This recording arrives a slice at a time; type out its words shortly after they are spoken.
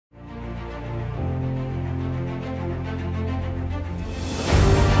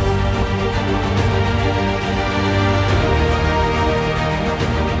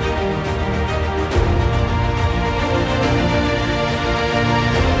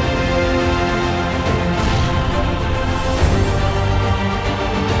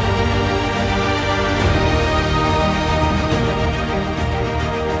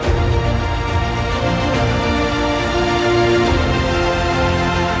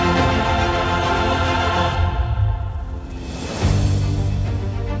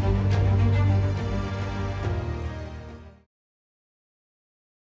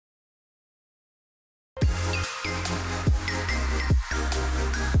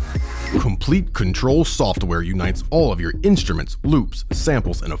Komplete control software unites all of your instruments, loops,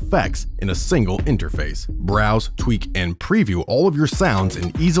 samples, and effects in a single interface. Browse, tweak, and preview all of your sounds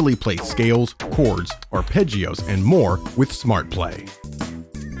and easily play scales, chords, arpeggios, and more with Smart Play.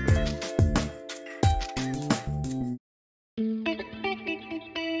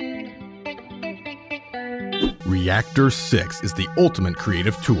 Reactor 6 is the ultimate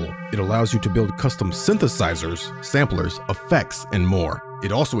creative tool. It allows you to build custom synthesizers, samplers, effects, and more.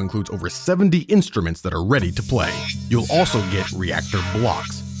 It also includes over 70 instruments that are ready to play. You'll also get Reactor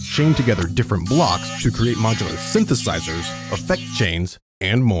blocks. Chain together different blocks to create modular synthesizers, effect chains,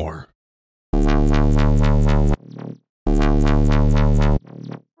 and more.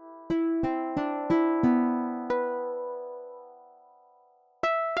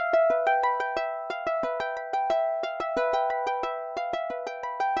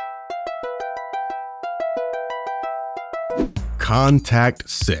 Kontakt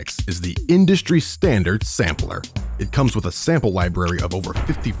 6 is the industry standard sampler. It comes with a sample library of over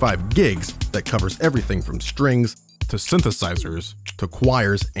 55 gigs that covers everything from strings to synthesizers to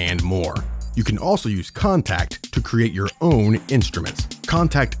choirs and more. You can also use Kontakt to create your own instruments.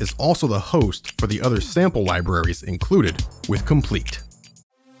 Kontakt is also the host for the other sample libraries included with Komplete.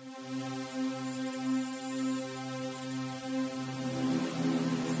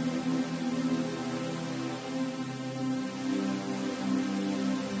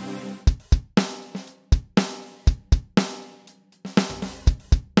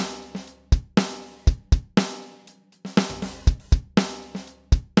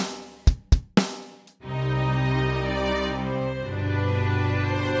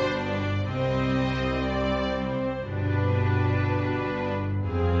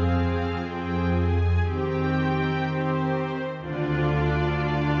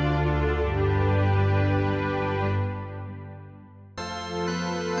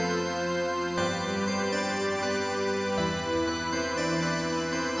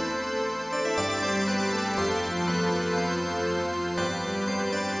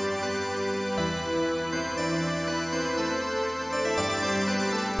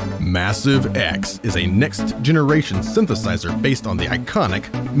 Massive X is a next-generation synthesizer based on the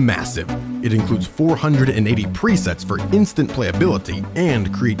iconic Massive. It includes 480 presets for instant playability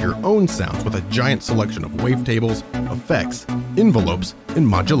and create your own sounds with a giant selection of wavetables, effects, envelopes, and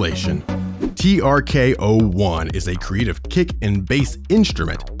modulation. TRK01 is a creative kick and bass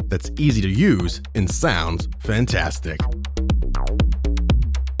instrument that's easy to use and sounds fantastic.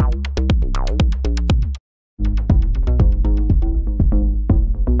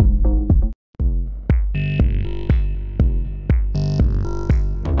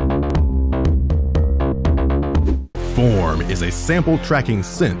 Form is a sample tracking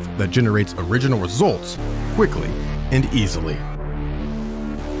synth that generates original results quickly and easily.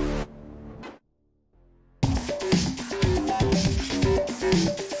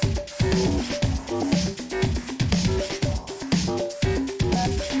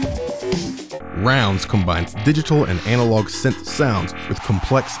 Rounds combines digital and analog synth sounds with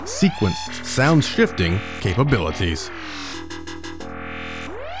complex sequenced sound shifting capabilities.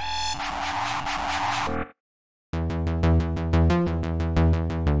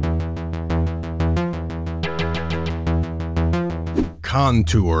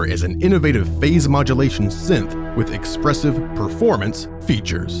 Contour is an innovative phase modulation synth with expressive performance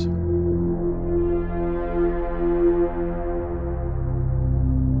features.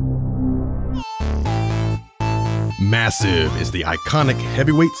 Massive is the iconic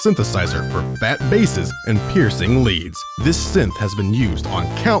heavyweight synthesizer for fat basses and piercing leads. This synth has been used on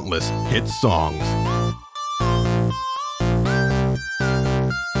countless hit songs.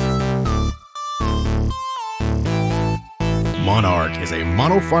 Monarch is a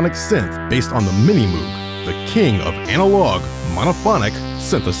monophonic synth based on the Minimoog, the king of analog monophonic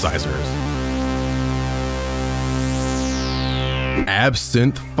synthesizers.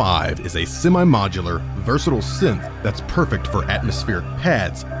 Absynth 5 is a semi-modular, versatile synth that's perfect for atmospheric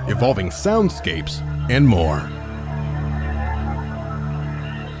pads, evolving soundscapes, and more.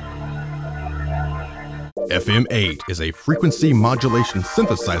 FM8 is a frequency modulation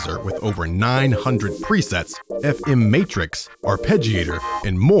synthesizer with over 900 presets, FM matrix, arpeggiator,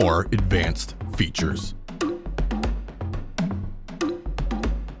 and more advanced features.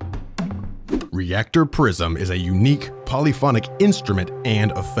 Reactor Prism is a unique polyphonic instrument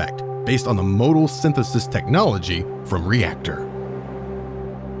and effect based on the modal synthesis technology from Reactor.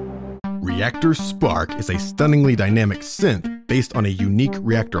 Reactor Spark is a stunningly dynamic synth based on a unique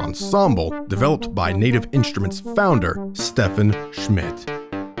Reactor ensemble developed by Native Instruments founder Stefan Schmidt.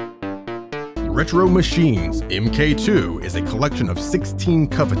 Retro Machines MK2 is a collection of 16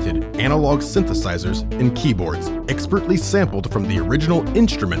 coveted analog synthesizers and keyboards expertly sampled from the original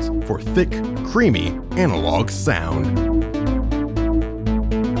instruments for thick, creamy analog sound.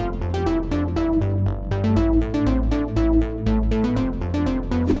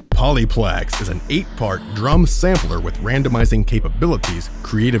 Polyplex is an 8-part drum sampler with randomizing capabilities,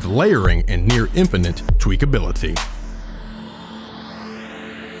 creative layering, and near-infinite tweakability.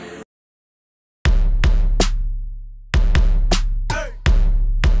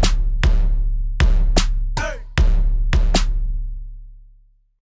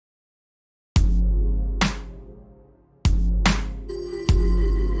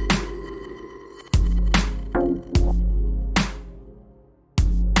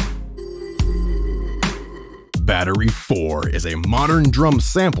 Battery 4 is a modern drum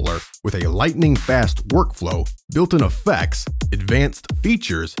sampler with a lightning-fast workflow, built-in effects, advanced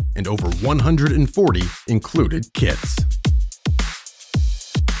features, and over 140 included kits.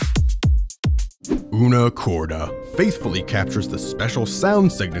 Una Corda faithfully captures the special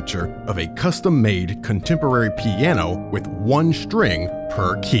sound signature of a custom-made contemporary piano with 1 string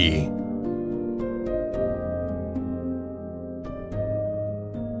per key.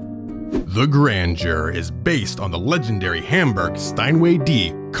 The Grandeur is based on the legendary Hamburg Steinway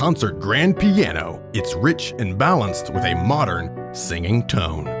D concert grand piano. It's rich and balanced with a modern singing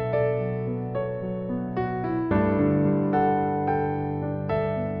tone.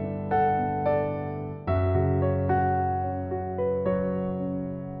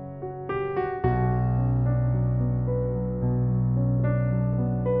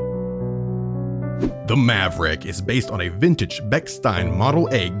 The Maverick is based on a vintage Bechstein Model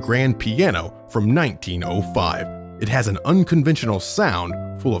A grand piano from 1905. It has an unconventional sound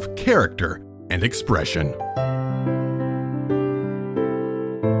full of character and expression.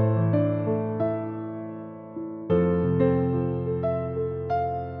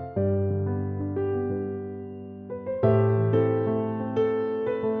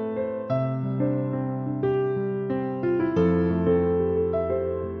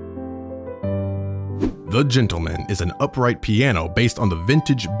 The Gentleman is an upright piano based on the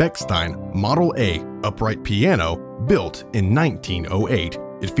vintage Bechstein Model A upright piano built in 1908.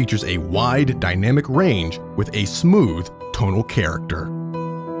 It features a wide dynamic range with a smooth tonal character.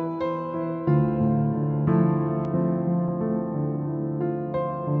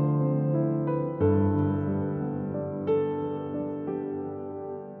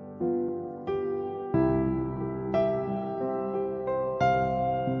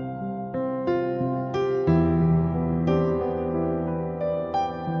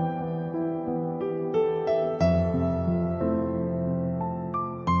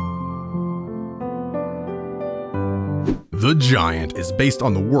 The Giant is based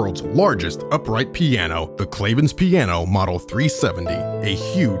on the world's largest upright piano, the Clavens Piano Model 370, a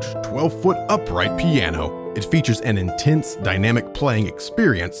huge 12-foot upright piano. It features an intense dynamic playing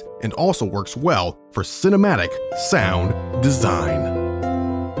experience and also works well for cinematic sound design.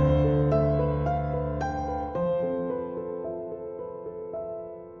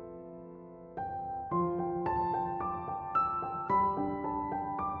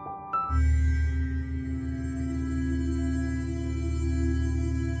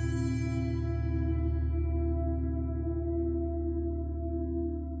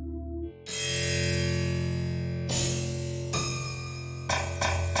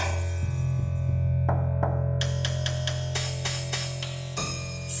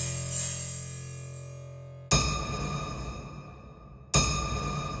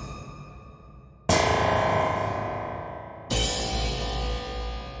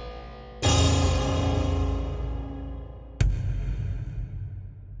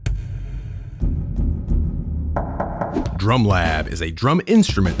 DrumLab is a drum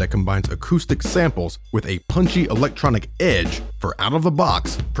instrument that combines acoustic samples with a punchy electronic edge for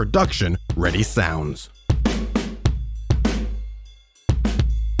out-of-the-box, production-ready sounds.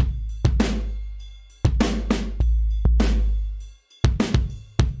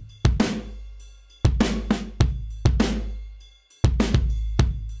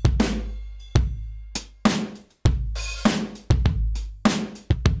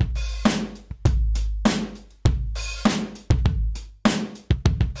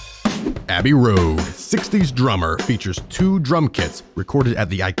 Abbey Road 60s Drummer features 2 drum kits recorded at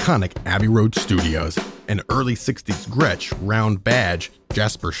the iconic Abbey Road Studios, an early 60s Gretsch round badge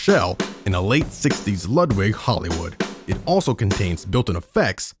Jasper shell, and a late 60s Ludwig Hollywood. It also contains built-in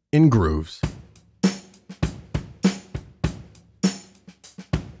effects and grooves.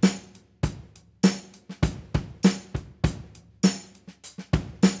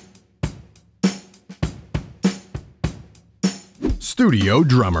 Studio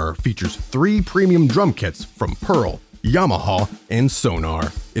Drummer features 3 premium drum kits from Pearl, Yamaha, and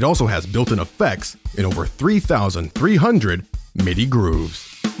Sonar. It also has built-in effects and over 3,300 MIDI grooves.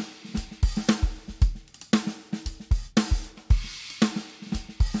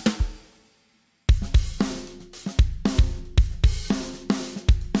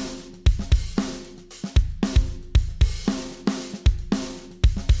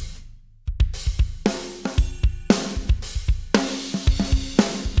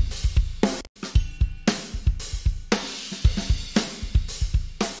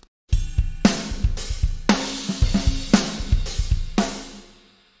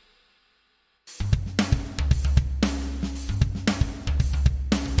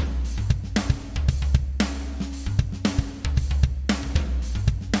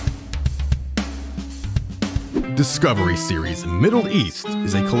 Discovery Series Middle East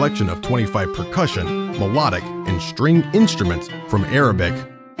is a collection of 25 percussion, melodic, and string instruments from Arabic,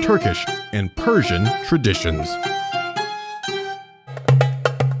 Turkish, and Persian traditions.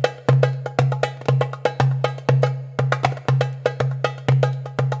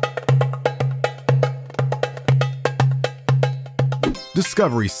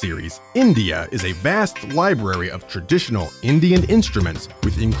 Discovery Series India is a vast library of traditional Indian instruments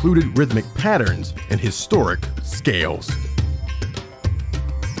with included rhythmic patterns and historic scales.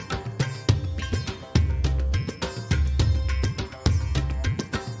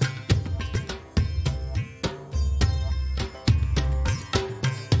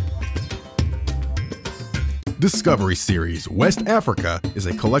 Discovery Series West Africa is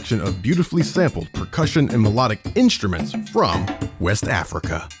a collection of beautifully sampled percussion and melodic instruments from West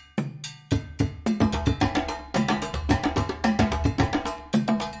Africa.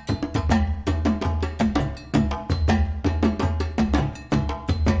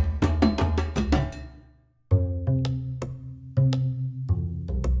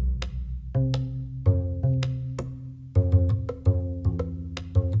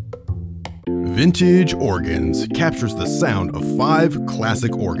 Vintage Organs captures the sound of 5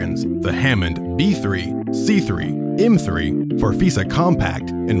 classic organs: the Hammond B3, C3, M3, Farfisa Compact,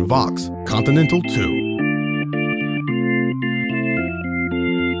 and Vox Continental 2.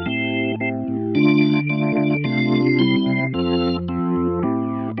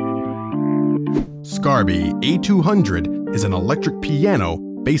 Scarby A200 is an electric piano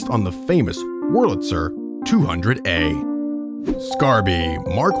based on the famous Wurlitzer 200A. Scarby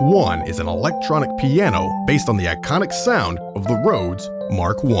Mark I is an electronic piano based on the iconic sound of the Rhodes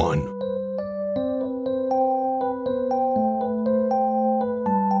Mark I.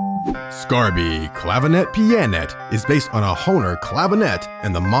 Scarby Clavinet Pianet is based on a Hohner clavinet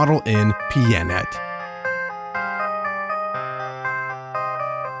and the Model N Pianet.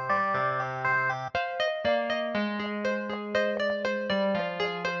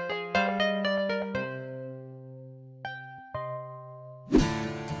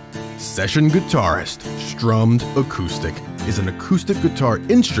 Session Guitarist Strummed Acoustic is an acoustic guitar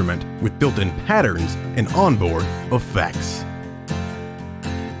instrument with built-in patterns and onboard effects.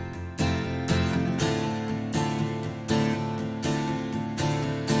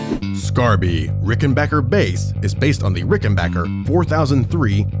 Scarby Rickenbacker Bass is based on the Rickenbacker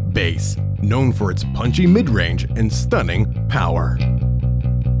 4003 bass, known for its punchy mid-range and stunning power.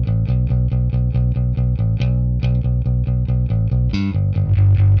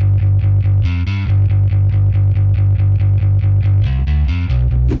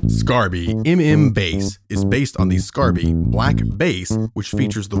 Scarby MM Bass is based on the Scarby Black Bass, which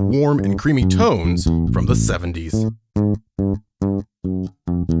features the warm and creamy tones from the 70s.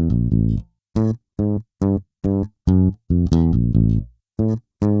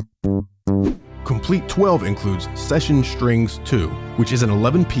 Komplete 12 includes Session Strings 2, which is an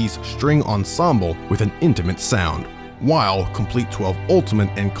 11-piece string ensemble with an intimate sound, while Komplete 12 Ultimate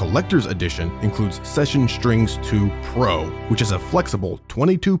and Collector's Edition includes Session Strings 2 Pro, which is a flexible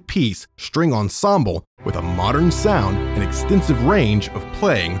 22-piece string ensemble with a modern sound and extensive range of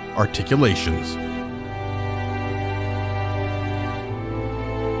playing articulations.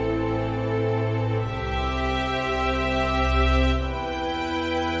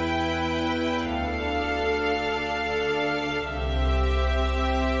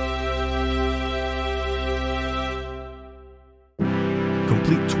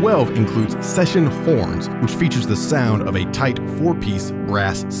 Komplete 12 includes Session Horns, which features the sound of a tight 4-piece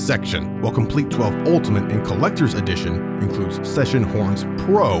brass section, while Komplete 12 Ultimate and Collector's Edition includes Session Horns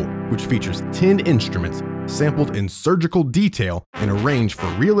Pro, which features 10 instruments sampled in surgical detail and arranged for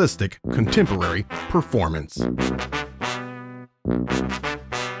realistic contemporary performance.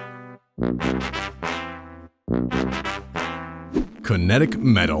 Kinetic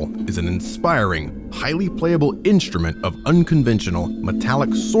metal is an inspiring, highly playable instrument of unconventional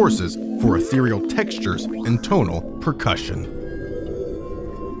metallic sources for ethereal textures and tonal percussion.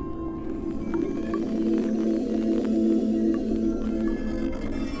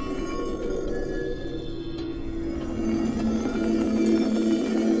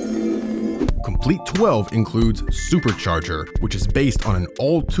 Komplete 12 includes Supercharger, which is based on an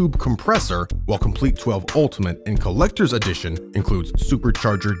all-tube compressor, while Komplete 12 Ultimate and Collector's Edition includes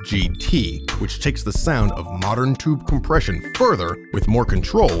Supercharger GT, which takes the sound of modern tube compression further with more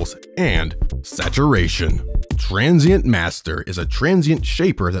controls and saturation. Transient Master is a transient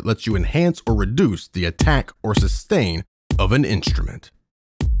shaper that lets you enhance or reduce the attack or sustain of an instrument.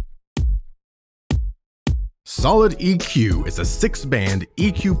 Solid EQ is a 6-band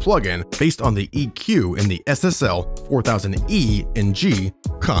EQ plugin based on the EQ in the SSL 4000E and G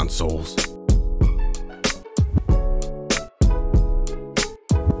consoles.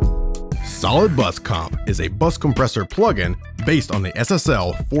 Solid Bus Comp is a bus compressor plugin based on the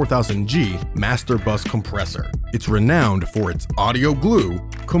SSL 4000G master bus compressor. It's renowned for its audio glue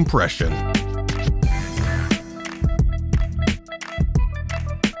compression.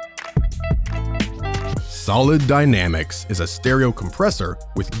 Solid Dynamics is a stereo compressor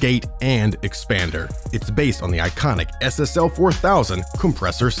with gate and expander. It's based on the iconic SSL 4000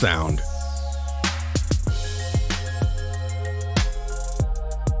 compressor sound.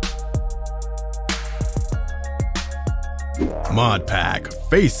 Modpack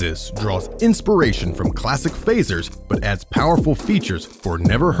Faces draws inspiration from classic phasers but adds powerful features for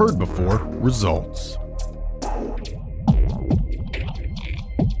never-heard-before results.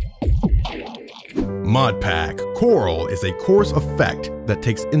 Modpack Choral is a chorus effect that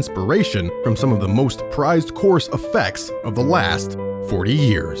takes inspiration from some of the most prized chorus effects of the last 40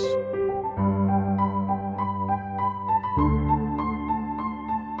 years.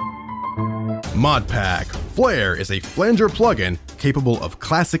 Modpack Flare is a flanger plugin capable of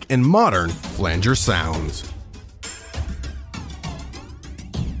classic and modern flanger sounds.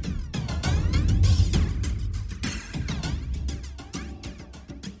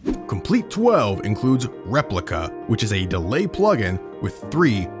 Komplete 12 includes Replica, which is a delay plugin with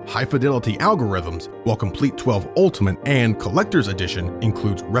 3 high-fidelity algorithms, while Komplete 12 Ultimate and Collector's Edition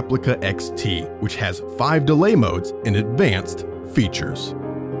includes Replica XT, which has 5 delay modes and advanced features.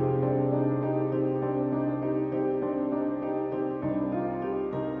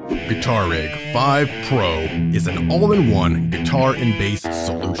 Guitar Rig 5 Pro is an all-in-one guitar and bass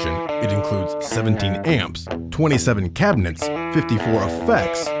solution. It includes 17 amps, 27 cabinets, 54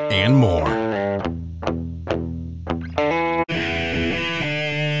 effects, and more.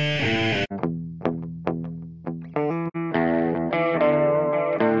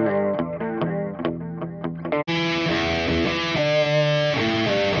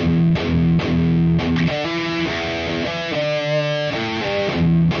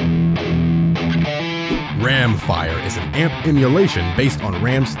 Ramfire is an amp emulation based on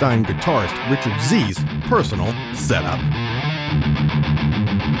Rammstein guitarist Richard Z's personal setup.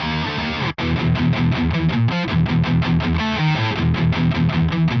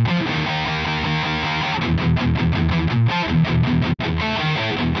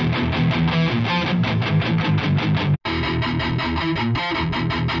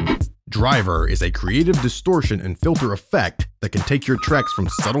 Driver is a creative distortion and filter effect that can take your tracks from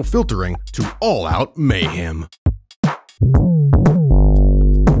subtle filtering to all-out mayhem.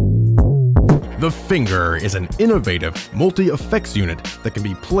 The Finger is an innovative multi-effects unit that can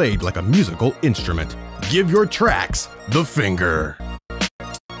be played like a musical instrument. Give your tracks the finger.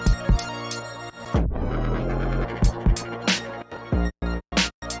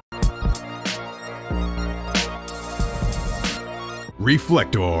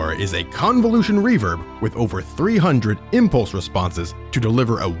 Reflector is a convolution reverb with over 300 impulse responses to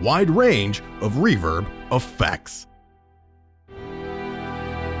deliver a wide range of reverb effects.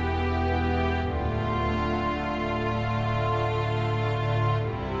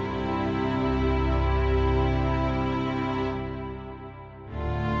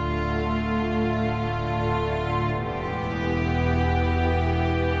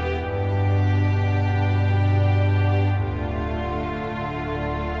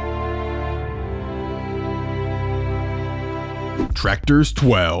 Tractors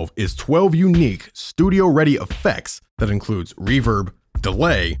 12 is 12 unique studio-ready effects that includes reverb,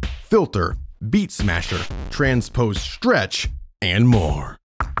 delay, filter, beat smasher, transpose stretch, and more.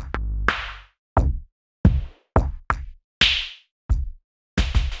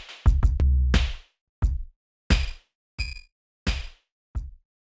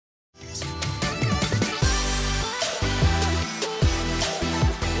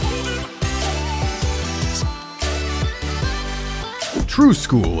 True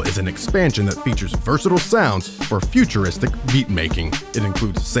School is an expansion that features versatile sounds for futuristic beat making. It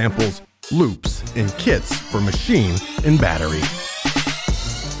includes samples, loops, and kits for machine and battery.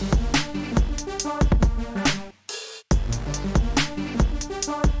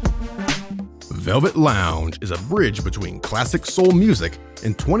 Velvet Lounge is a bridge between classic soul music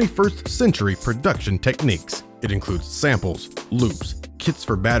and 21st century production techniques. It includes samples, loops, kits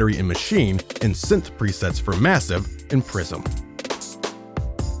for battery and machine, and synth presets for Massive and Prism.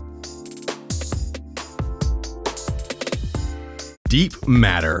 Deep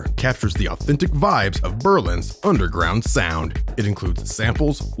Matter captures the authentic vibes of Berlin's underground sound. It includes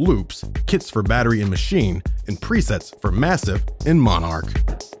samples, loops, kits for battery and machine, and presets for Massive and Monarch.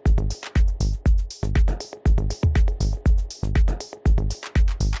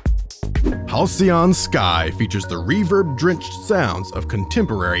 Halcyon Sky features the reverb-drenched sounds of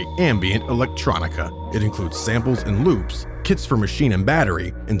contemporary ambient electronica. It includes samples and loops, kits for machine and battery,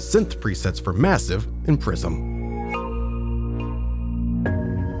 and synth presets for Massive and Prism.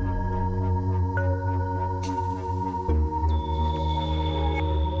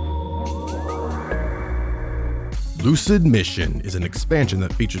 Lucid Mission is an expansion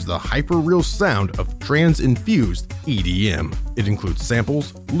that features the hyper-real sound of trance-infused EDM. It includes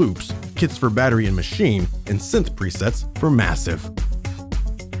samples, loops, kits for battery and machine, and synth presets for Massive.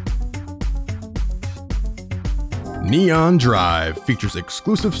 Neon Drive features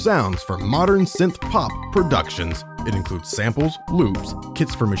exclusive sounds for modern synth pop productions. It includes samples, loops,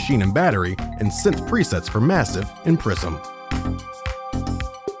 kits for machine and battery, and synth presets for Massive and Prism.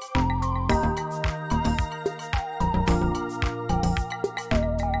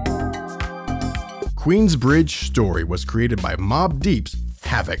 Queensbridge Story was created by Mobb Deep's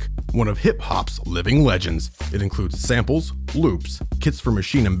Havoc, one of hip-hop's living legends. It includes samples, loops, kits for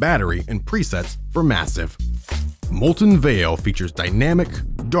machine and battery, and presets for Massive. Molten Vale features dynamic,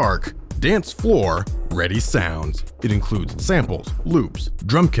 dark, dance floor ready sounds. It includes samples, loops,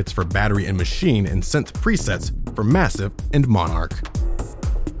 drum kits for battery and machine, and synth presets for Massive and Monarch.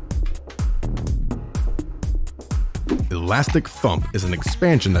 Elastic Thump is an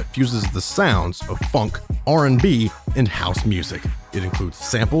expansion that fuses the sounds of funk, R&B, and house music. It includes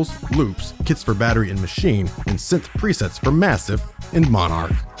samples, loops, kits for battery and machine, and synth presets for Massive and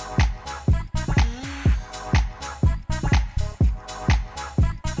Monarch.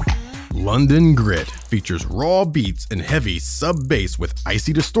 London Grit features raw beats and heavy sub-bass with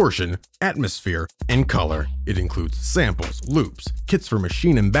icy distortion, atmosphere, and color. It includes samples, loops, kits for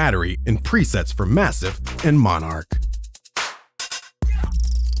machine and battery, and presets for Massive and Monarch.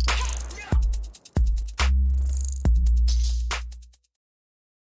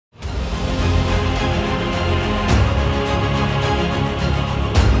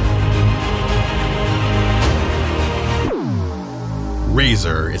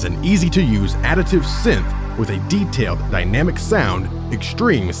 Razor is an easy-to-use additive synth with a detailed dynamic sound,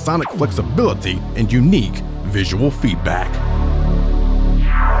 extreme sonic flexibility, and unique visual feedback.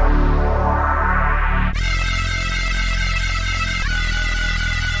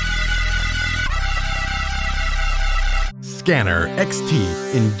 Scanner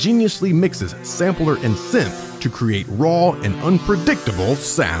XT ingeniously mixes sampler and synth to create raw and unpredictable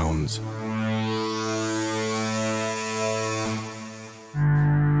sounds.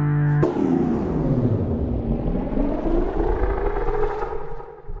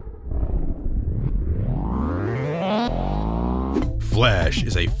 Flash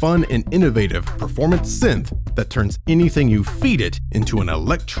is a fun and innovative performance synth that turns anything you feed it into an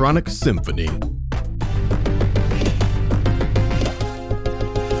electronic symphony.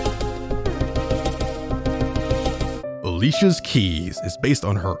 Alicia's Keys is based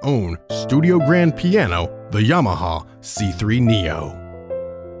on her own studio grand piano, the Yamaha C3 Neo.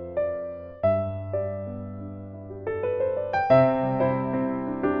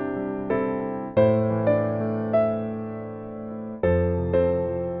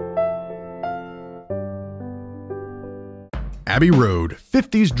 Abbey Road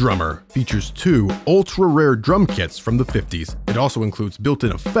 50s Drummer features two ultra-rare drum kits from the 50s. It also includes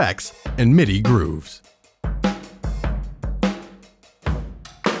built-in effects and MIDI grooves.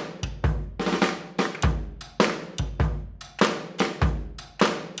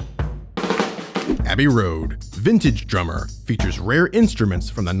 Abbey Road Vintage Drummer features rare instruments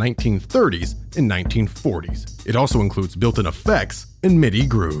from the 1930s and 1940s. It also includes built-in effects and MIDI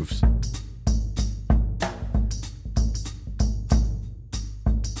grooves.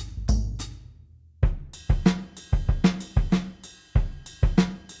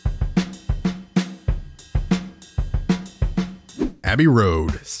 Abbey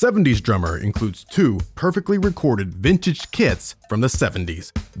Road 70s drummer includes 2 perfectly recorded vintage kits from the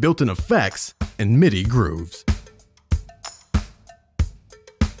 70s, built-in effects, and MIDI grooves.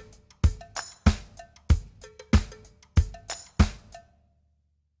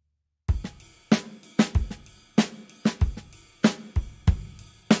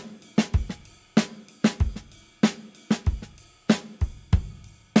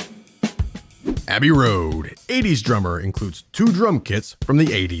 Abbey Road 80s drummer includes 2 drum kits from the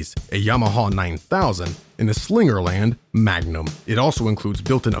 80s, a Yamaha 9000 and a Slingerland Magnum. It also includes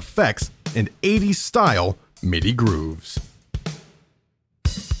built-in effects and 80s style MIDI grooves.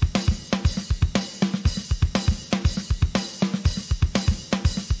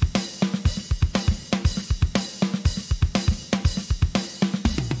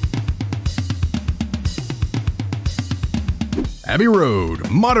 Abbey Road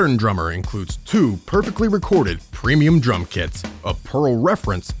modern drummer includes 2 perfectly recorded premium drum kits, a Pearl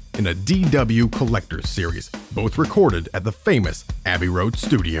Reference and a DW Collector's Series, both recorded at the famous Abbey Road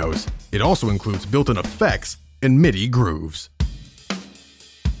Studios. It also includes built-in effects and MIDI grooves.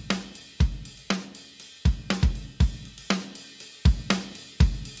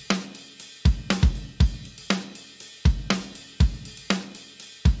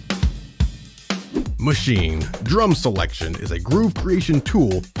 Machine Drum Selection is a groove creation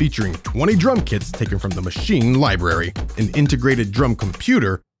tool featuring 20 drum kits taken from the Machine library, an integrated drum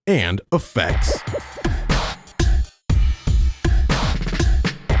computer, and effects.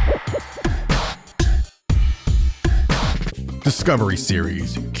 Discovery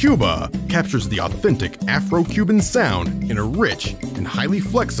Series Cuba captures the authentic Afro-Cuban sound in a rich and highly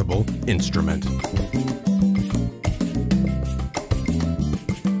flexible instrument.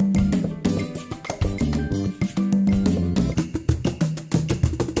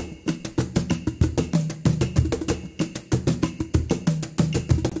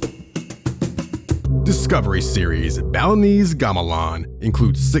 Discovery Series Balinese Gamelan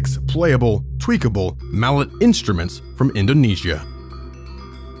includes 6 playable, tweakable mallet instruments from Indonesia.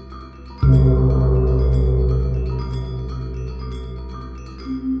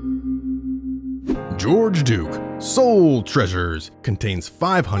 George Duke Soul Treasures contains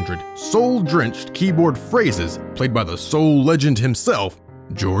 500 soul-drenched keyboard phrases played by the soul legend himself,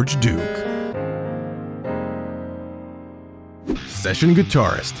 George Duke. Session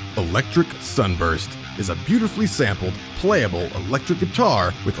Guitarist Electric Sunburst is a beautifully sampled, playable electric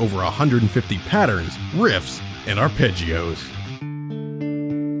guitar with over 150 patterns, riffs, and arpeggios.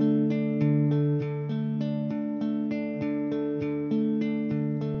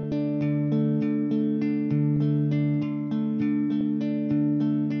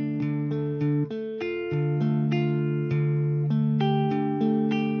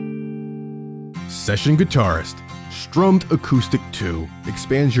 Session Guitarist Strummed Acoustic 2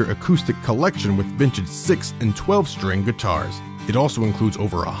 expands your acoustic collection with vintage 6 and 12-string guitars. It also includes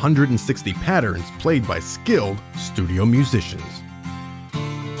over 160 patterns played by skilled studio musicians.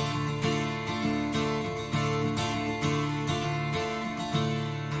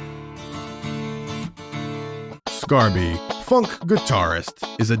 Scarby Funk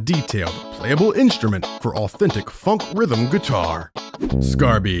Guitarist is a detailed, playable instrument for authentic funk rhythm guitar.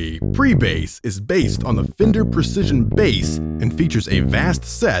 Scarby Pre-Bass is based on the Fender Precision Bass and features a vast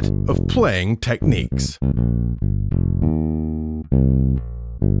set of playing techniques.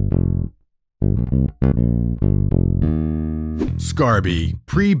 Scarby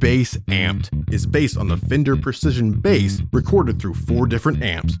Pre-Bass Amped is based on the Fender Precision Bass recorded through 4 different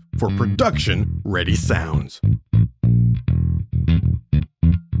amps for production-ready sounds.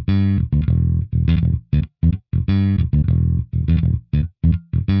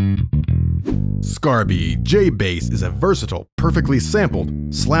 Scarby J-Bass is a versatile, perfectly sampled,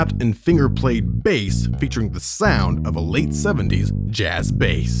 slapped and finger-played bass featuring the sound of a late 70s jazz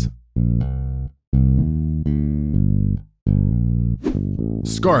bass.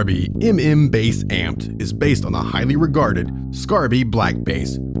 Scarby MM Bass Amped is based on the highly regarded Scarby Black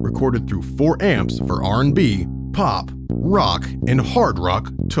Bass, recorded through 4 amps for R&B, pop, rock, and hard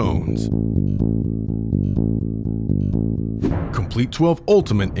rock tones. Komplete 12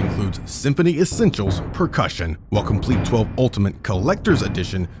 Ultimate includes Symphony Essentials percussion, while Komplete 12 Ultimate Collector's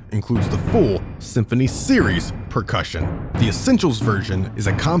Edition includes the full Symphony Series percussion. The Essentials version is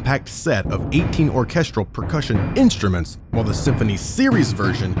a compact set of 18 orchestral percussion instruments, while the Symphony Series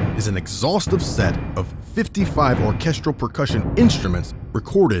version is an exhaustive set of 55 orchestral percussion instruments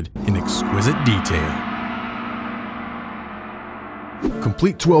recorded in exquisite detail.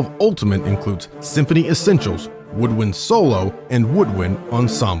 Komplete 12 Ultimate includes Symphony Essentials, Woodwind Solo, and Woodwind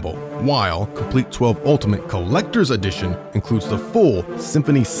Ensemble, while Komplete 12 Ultimate Collector's Edition includes the full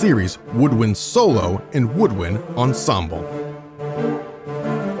Symphony Series Woodwind Solo and Woodwind Ensemble.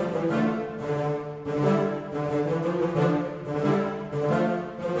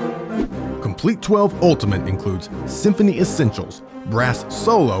 Komplete 12 Ultimate includes Symphony Essentials, Brass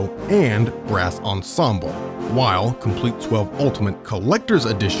Solo, and Brass Ensemble, while Komplete 12 Ultimate Collector's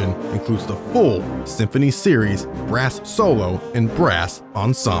Edition includes the full Symphony Series, Brass Solo, and Brass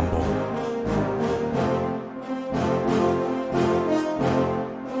Ensemble.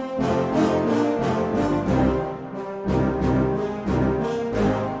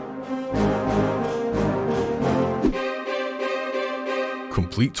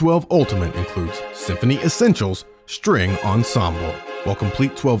 Komplete 12 Ultimate includes Symphony Essentials, String Ensemble, while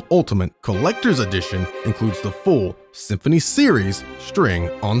Komplete 12 Ultimate Collector's Edition includes the full Symphony Series String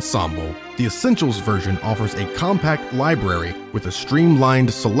Ensemble. The Essentials version offers a compact library with a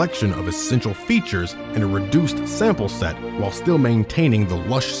streamlined selection of essential features and a reduced sample set while still maintaining the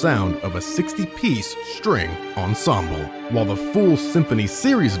lush sound of a 60-piece string ensemble, while the full Symphony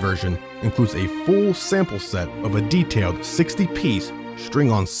Series version includes a full sample set of a detailed 60-piece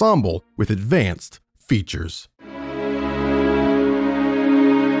string ensemble with advanced features.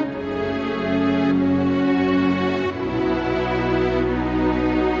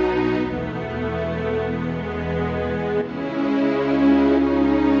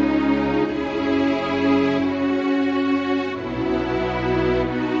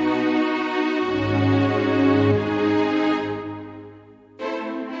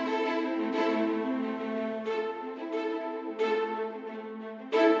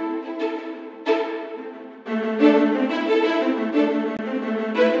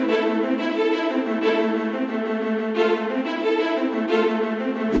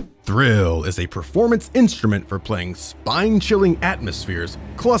 Thrill is a performance instrument for playing spine-chilling atmospheres,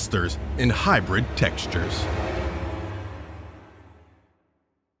 clusters, and hybrid textures.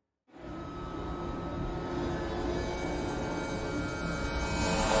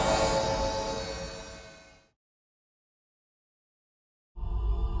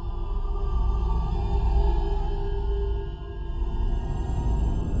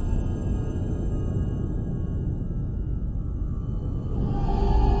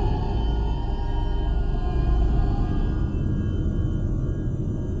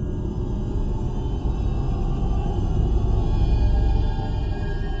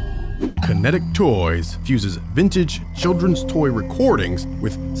 Kinetic Toys fuses vintage children's toy recordings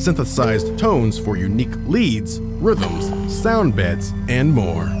with synthesized tones for unique leads, rhythms, sound beds, and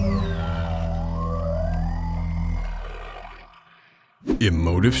more.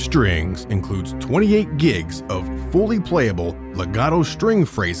 Emotive Strings includes 28 gigs of fully playable legato string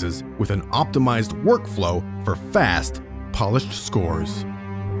phrases with an optimized workflow for fast, polished scores.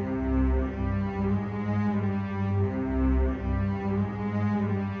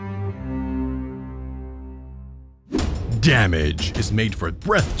 Damage is made for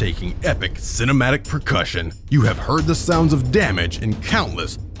breathtaking, epic cinematic percussion. You have heard the sounds of damage in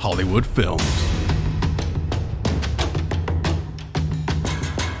countless Hollywood films.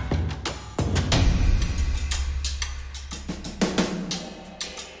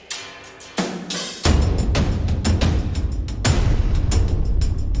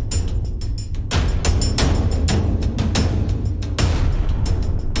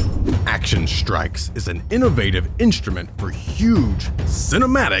 Action Strikes is an innovative instrument for huge,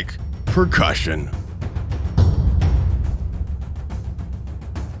 cinematic percussion.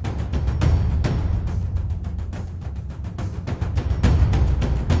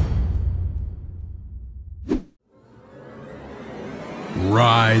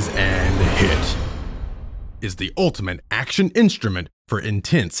 Rise and Hit is the ultimate action instrument for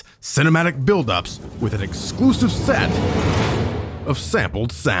intense cinematic build-ups with an exclusive set of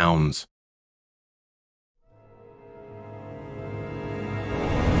sampled sounds.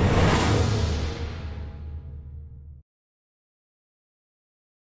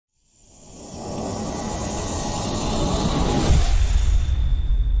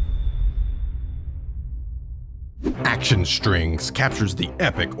 Action Strings captures the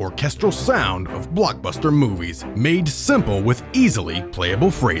epic orchestral sound of blockbuster movies, made simple with easily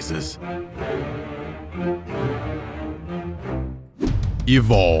playable phrases.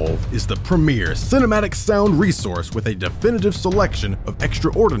 Evolve is the premier cinematic sound resource with a definitive selection of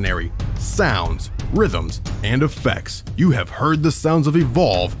extraordinary sounds, rhythms, and effects. You have heard the sounds of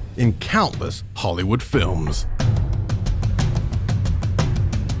Evolve in countless Hollywood films.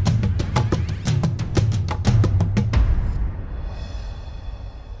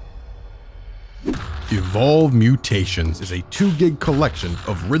 Evolve Mutations is a 2 gig collection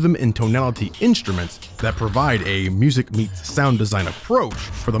of rhythm and tonality instruments that provide a music meets sound design approach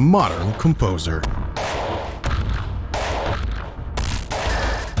for the modern composer.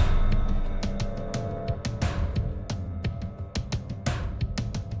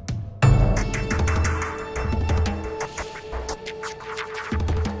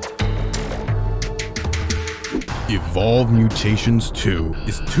 Evolve Mutations 2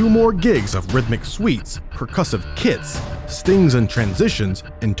 is 2 more gigs of rhythmic suites, percussive kits, stings and transitions,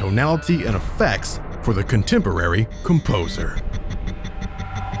 and tonality and effects for the contemporary composer.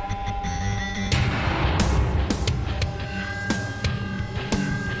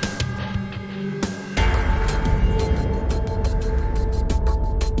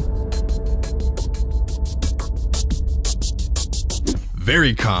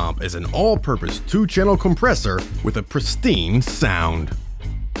 Comp is an all-purpose 2-channel compressor with a pristine sound.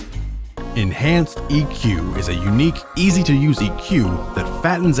 Enhanced EQ is a unique, easy-to-use EQ that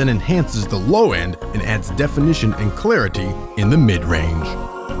fattens and enhances the low end and adds definition and clarity in the mid-range.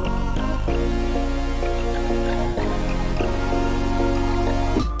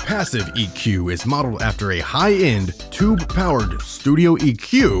 Passive EQ is modeled after a high-end, tube-powered studio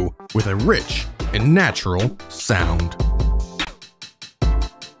EQ with a rich and natural sound.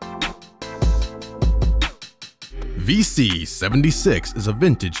 VC76 is a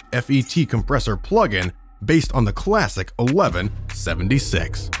vintage FET compressor plugin based on the classic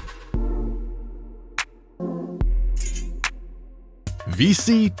 1176.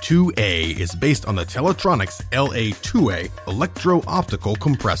 VC2A is based on the Teletronics LA2A electro-optical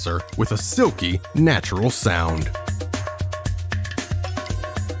compressor with a silky, natural sound.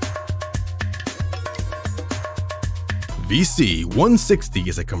 VC160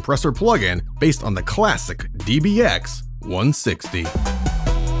 is a compressor plugin based on the classic DBX 160.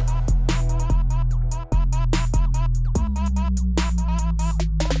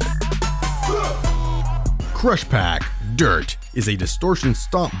 Crush Pack Dirt is a distortion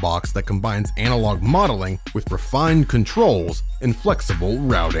stomp box that combines analog modeling with refined controls and flexible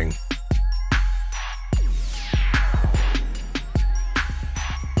routing.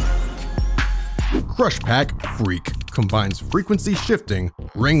 Crush Pack Freak combines frequency shifting,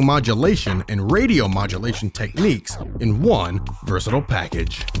 ring modulation, and radio modulation techniques in one versatile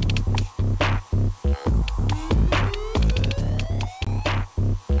package.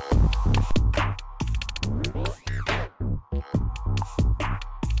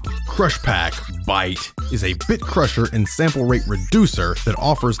 Crush Pack Byte is a bit crusher and sample rate reducer that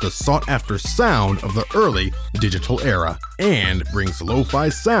offers the sought-after sound of the early digital era and brings lo-fi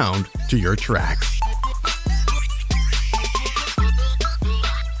sound to your tracks.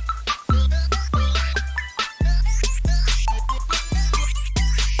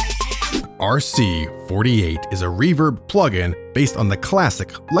 RC48 is a reverb plugin based on the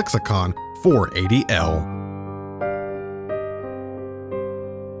classic Lexicon 480L.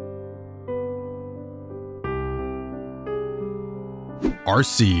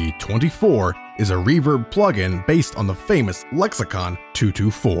 RC24 is a reverb plugin based on the famous Lexicon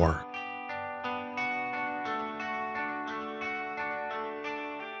 224.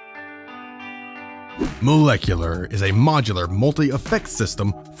 Molecular is a modular multi-effect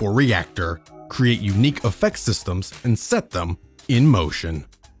system for Reactor. Create unique effect systems and set them in motion.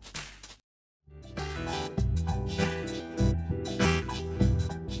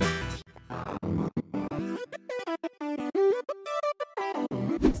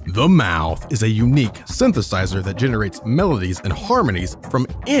 The Mouth is a unique synthesizer that generates melodies and harmonies from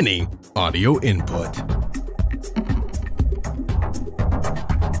any audio input.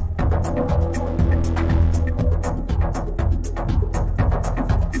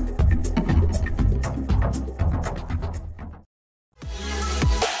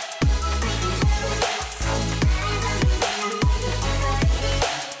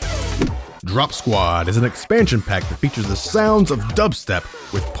 Drop Squad is an expansion pack that features the sounds of dubstep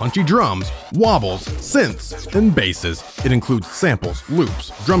with punchy drums, wobbles, synths, and basses. It includes samples,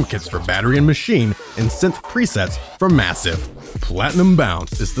 loops, drum kits for battery and machine, and synth presets for Massive. Platinum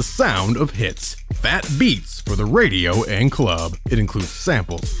Bounce is the sound of hits. Fat Beats for the radio and club. It includes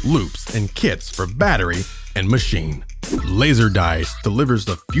samples, loops, and kits for battery and machine. Laser Dice delivers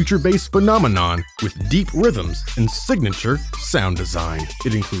the future-bass phenomenon with deep rhythms and signature sound design.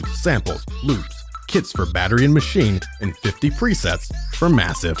 It includes samples, loops, kits for battery and machine, and 50 presets for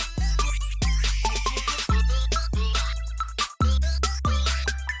Massive.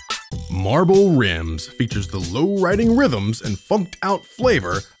 Marble Rims features the low-riding rhythms and funked-out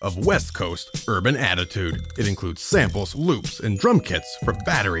flavor of West Coast urban attitude. It includes samples, loops, and drum kits for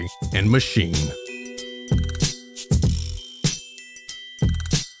battery and machine.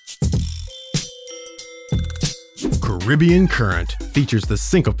 Caribbean Current features the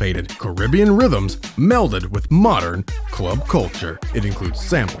syncopated Caribbean rhythms melded with modern club culture. It includes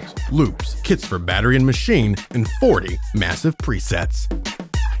samples, loops, kits for battery and machine, and 40 massive presets.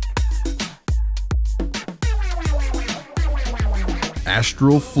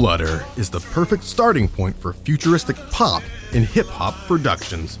 Astral Flutter is the perfect starting point for futuristic pop and hip-hop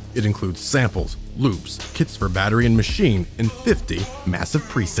productions. It includes samples, loops, kits for battery and machine, and 50 massive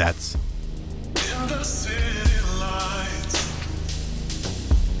presets.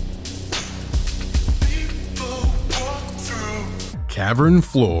 Cavern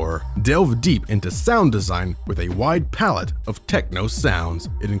Floor. Delve deep into sound design with a wide palette of techno sounds.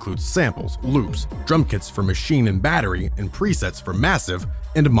 It includes samples, loops, drum kits for machine and battery, and presets for Massive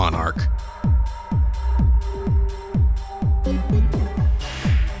and Monarch.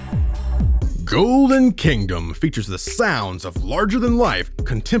 Golden Kingdom features the sounds of larger-than-life,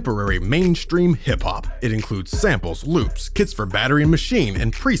 contemporary mainstream hip-hop. It includes samples, loops, kits for battery and machine,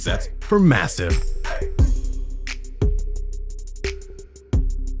 and presets for Massive.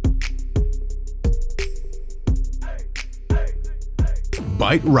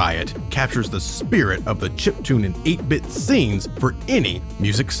 Byte Riot captures the spirit of the chiptune and 8-bit scenes for any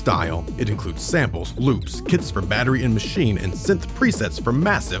music style. It includes samples, loops, kits for battery and machine, and synth presets for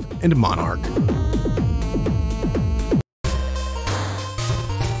Massive and Monarch.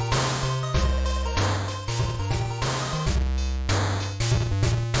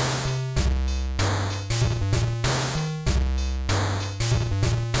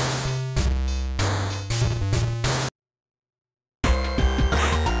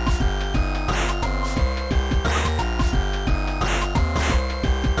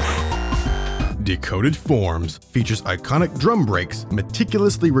 Decoded Forms features iconic drum breaks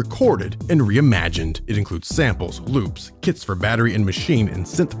meticulously recorded and reimagined. It includes samples, loops, kits for battery and machine, and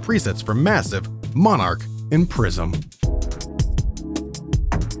synth presets for Massive, Monarch, and Prism.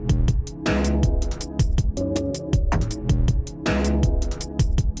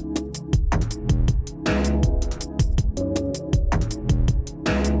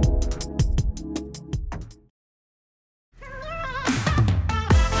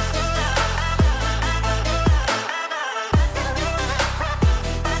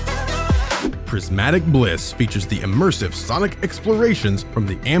 Prismatic Bliss features the immersive sonic explorations from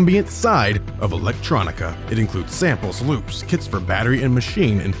the ambient side of electronica. It includes samples, loops, kits for battery and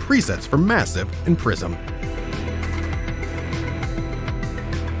machine, and presets for Massive and Prism.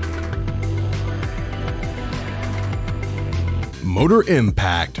 Motor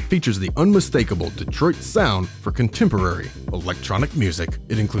Impact features the unmistakable Detroit sound for contemporary electronic music.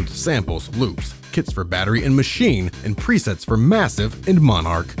 It includes samples, loops, kits for battery and machine, and presets for Massive and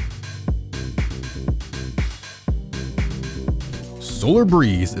Monarch. Solar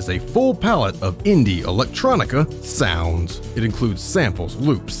Breeze is a full palette of indie electronica sounds. It includes samples,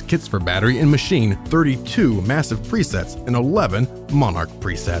 loops, kits for battery and machine, 32 Massive presets, and 11 Monarch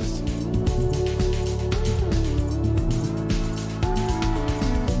presets.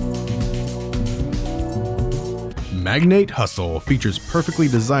 Magnate Hustle features perfectly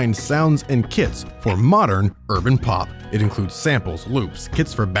designed sounds and kits for modern urban pop. It includes samples, loops,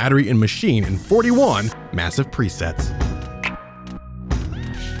 kits for battery and machine, and 41 Massive presets.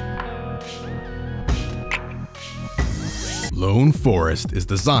 Lone Forest is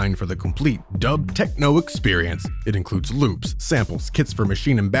designed for the complete dub techno experience. It includes loops, samples, kits for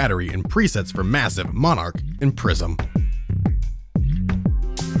machine and battery, and presets for Massive, Monarch, and Prism.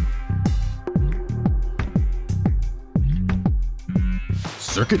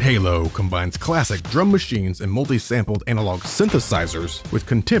 Circuit Halo combines classic drum machines and multi-sampled analog synthesizers with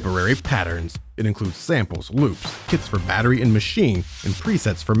contemporary patterns. It includes samples, loops, kits for battery and machine, and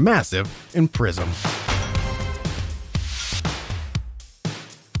presets for Massive and Prism.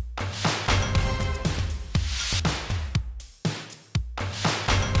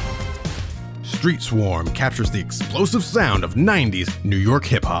 Street Swarm captures the explosive sound of 90s New York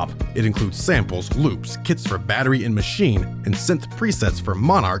hip-hop. It includes samples, loops, kits for battery and machine, and synth presets for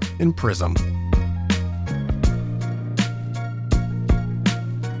Monarch and Prism.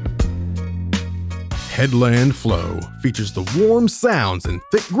 Headland Flow features the warm sounds and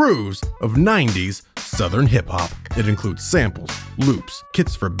thick grooves of 90s Southern hip-hop. It includes samples, loops,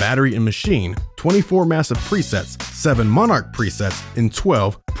 kits for battery and machine, 24 Massive presets, 7 Monarch presets, and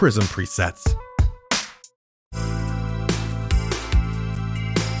 12 Prism presets.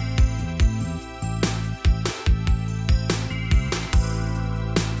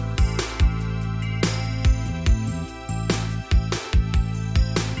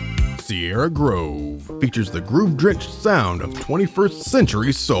 Sierra Grove features the groove-drenched sound of 21st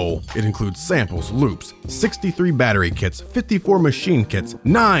century soul. It includes samples, loops, 63 battery kits, 54 machine kits,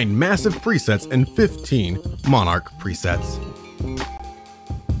 9 massive presets, and 15 Monarch presets.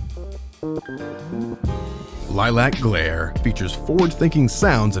 Lilac Glare features forward-thinking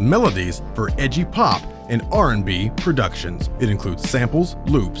sounds and melodies for edgy pop and R&B productions. It includes samples,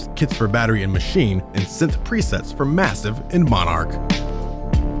 loops, kits for battery and machine, and synth presets for Massive and Monarch.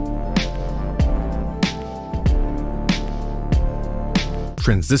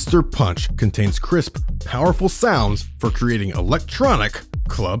 Transistor Punch contains crisp, powerful sounds for creating electronic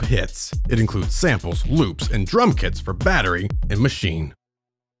club hits. It includes samples, loops, and drum kits for battery and machine.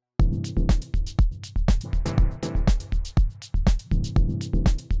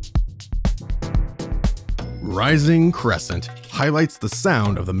 Rising Crescent highlights the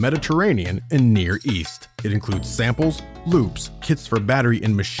sound of the Mediterranean and Near East. It includes samples, loops, kits for battery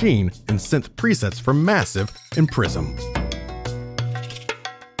and machine, and synth presets for Massive and Prism.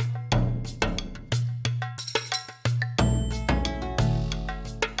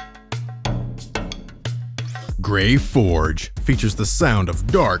 Grey Forge features the sound of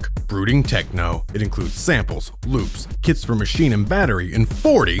dark, brooding techno. It includes samples, loops, kits for machine and battery, and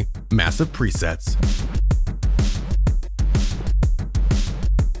 40 massive presets.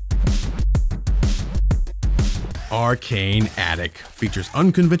 Arcane Attic features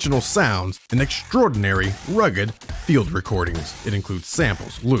unconventional sounds and extraordinary, rugged field recordings. It includes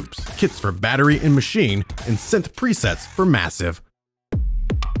samples, loops, kits for battery and machine, and synth presets for Massive.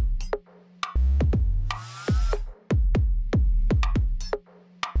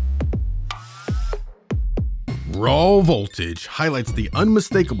 Raw Voltage highlights the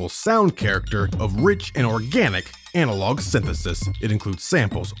unmistakable sound character of rich and organic analog synthesis. It includes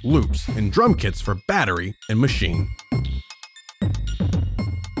samples, loops, and drum kits for battery and machine.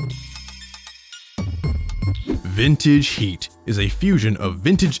 Vintage Heat is a fusion of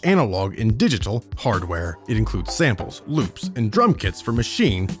vintage analog and digital hardware. It includes samples, loops, and drum kits for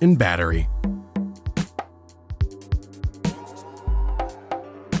machine and battery.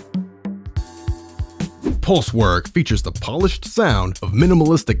 Pulsework features the polished sound of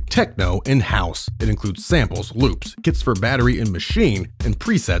minimalistic techno and house. It includes samples, loops, kits for battery and machine, and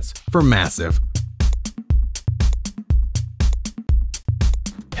presets for Massive.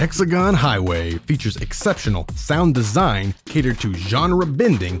 Hexagon Highway features exceptional sound design catered to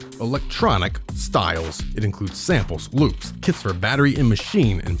genre-bending electronic styles. It includes samples, loops, kits for battery and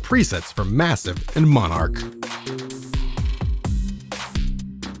machine, and presets for Massive and Monarch.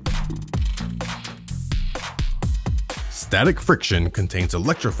 Static Friction contains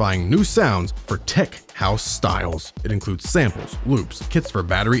electrifying new sounds for tech house styles. It includes samples, loops, kits for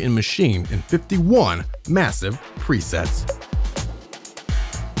battery and machine, and 51 massive presets.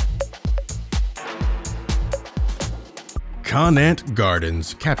 Conant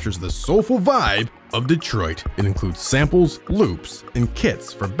Gardens captures the soulful vibe of Detroit. It includes samples, loops, and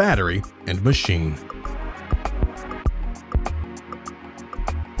kits for battery and machine.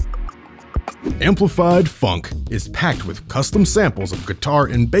 Amplified Funk is packed with custom samples of guitar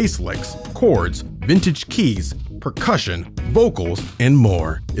and bass licks, chords, vintage keys, percussion, vocals, and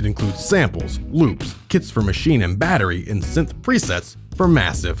more. It includes samples, loops, kits for machine and battery, and synth presets for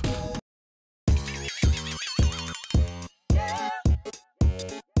Massive.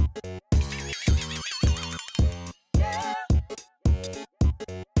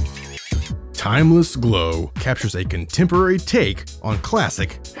 Timeless Glow captures a contemporary take on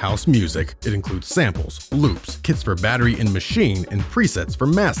classic house music. It includes samples, loops, kits for battery and machine, and presets for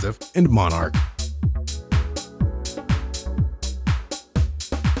Massive and Monarch.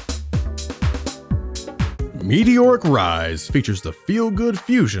 Meteoric Rise features the feel-good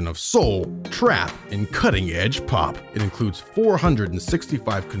fusion of soul, trap, and cutting-edge pop. It includes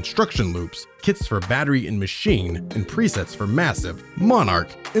 465 construction loops, kits for battery and machine, and presets for Massive, Monarch,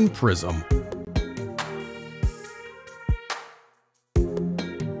 and Prism.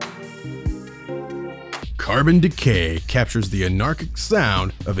 Carbon Decay captures the anarchic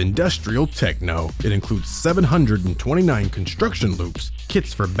sound of industrial techno. It includes 729 construction loops,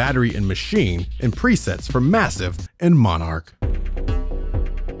 kits for battery and machine, and presets for Massive and Monarch.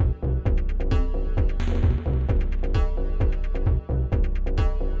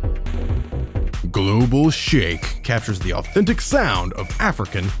 Global Shake captures the authentic sound of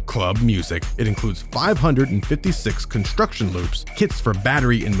African club music. It includes 556 construction loops, kits for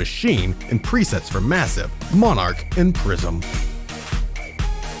battery and machine, and presets for Massive, Monarch, and Prism.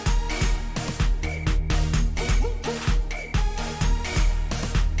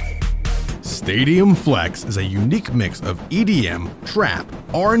 Stadium Flex is a unique mix of EDM, trap,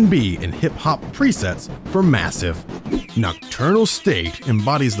 R&B, and hip-hop presets for Massive. Nocturnal State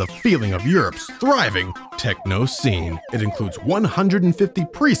embodies the feeling of Europe's thriving techno scene. It includes 150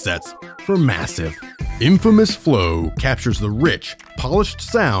 presets for Massive. Infamous Flow captures the rich, polished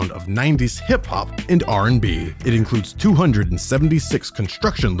sound of 90s hip-hop and R&B. It includes 276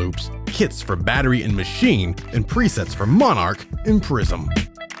 construction loops, kits for Battery and Machine, and presets for Monarch and Prism.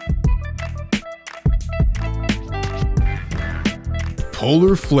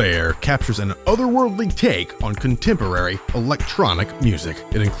 Polar Flare captures an otherworldly take on contemporary electronic music.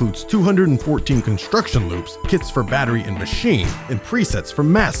 It includes 214 construction loops, kits for Battery and Machine, and presets for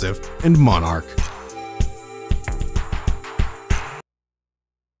Massive and Monarch.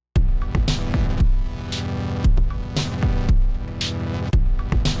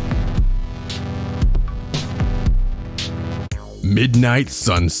 Midnight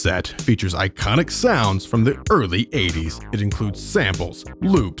Sunset features iconic sounds from the early 80s. It includes samples,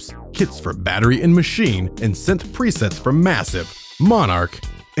 loops, kits for Battery and Machine, and synth presets for Massive, Monarch,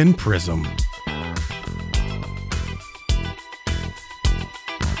 and Prism.